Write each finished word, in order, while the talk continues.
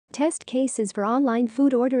Test cases for online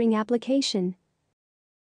food ordering application.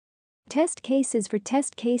 Test cases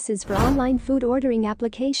for online food ordering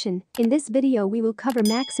application. In this video we will cover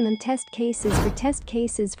maximum test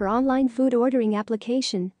cases for online food ordering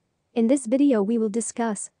application. In this video we will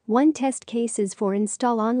discuss 1 test cases for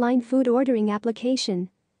install online food ordering application,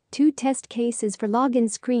 2 test cases for login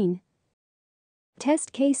screen.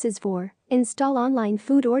 Test cases for install online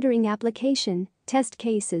food ordering application. Test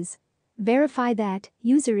cases. Verify that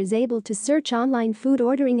user is able to search online food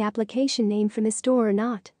ordering application name from the store or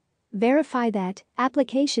not. Verify that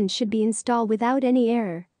application should be installed without any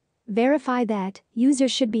error. Verify that user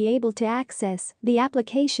should be able to access the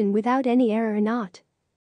application without any error or not.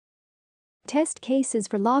 Test cases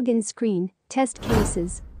for login screen. Test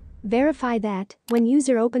cases. Verify that when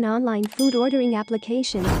user open online food ordering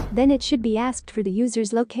application, then it should be asked for the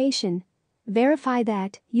user's location. Verify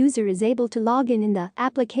that user is able to log in the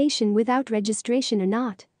application without registration or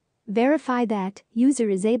not. Verify that user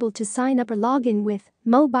is able to sign up or log in with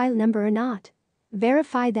mobile number or not.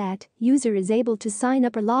 Verify that user is able to sign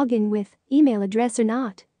up or log in with email address or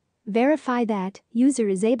not. Verify that user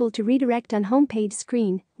is able to redirect on homepage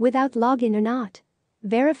screen without login or not.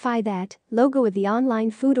 Verify that logo of the online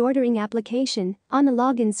food ordering application on the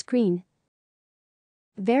login screen.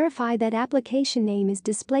 Verify that application name is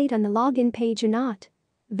displayed on the login page or not.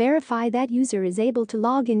 Verify that user is able to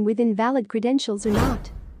log in with invalid credentials or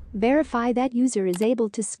not. Verify that user is able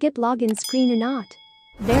to skip login screen or not.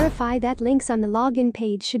 Verify that links on the login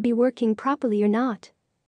page should be working properly or not.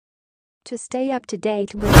 To stay up to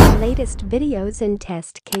date with the latest videos and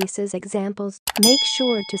test cases examples, make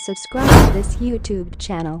sure to subscribe to this YouTube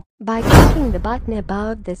channel by clicking the button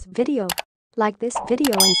above this video. Like this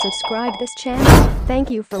video and subscribe this channel.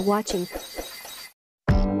 Thank you for watching.